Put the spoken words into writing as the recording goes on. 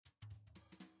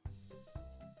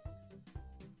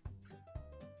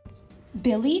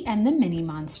Billy and the Mini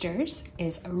Monsters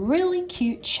is a really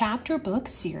cute chapter book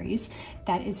series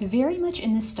that is very much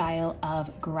in the style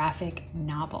of graphic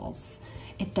novels.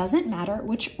 It doesn't matter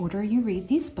which order you read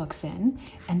these books in,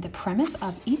 and the premise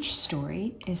of each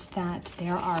story is that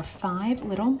there are 5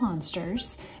 little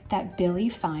monsters that Billy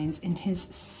finds in his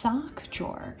sock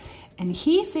drawer, and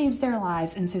he saves their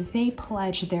lives, and so they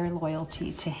pledge their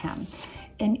loyalty to him.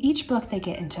 In each book, they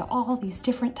get into all these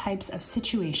different types of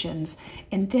situations.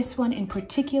 In this one in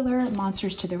particular,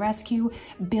 Monsters to the Rescue,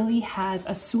 Billy has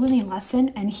a swimming lesson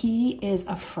and he is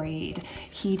afraid.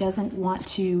 He doesn't want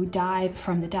to dive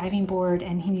from the diving board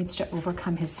and he needs to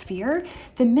overcome his fear.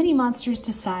 The mini monsters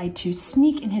decide to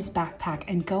sneak in his backpack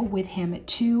and go with him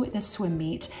to the swim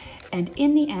meet. And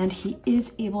in the end, he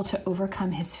is able to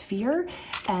overcome his fear,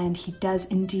 and he does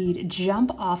indeed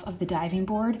jump off of the diving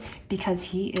board because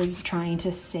he is trying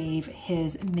to save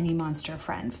his mini monster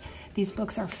friends. These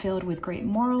books are filled with great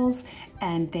morals,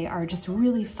 and they are just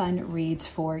really fun reads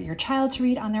for your child to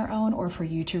read on their own or for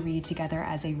you to read together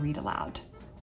as a read aloud.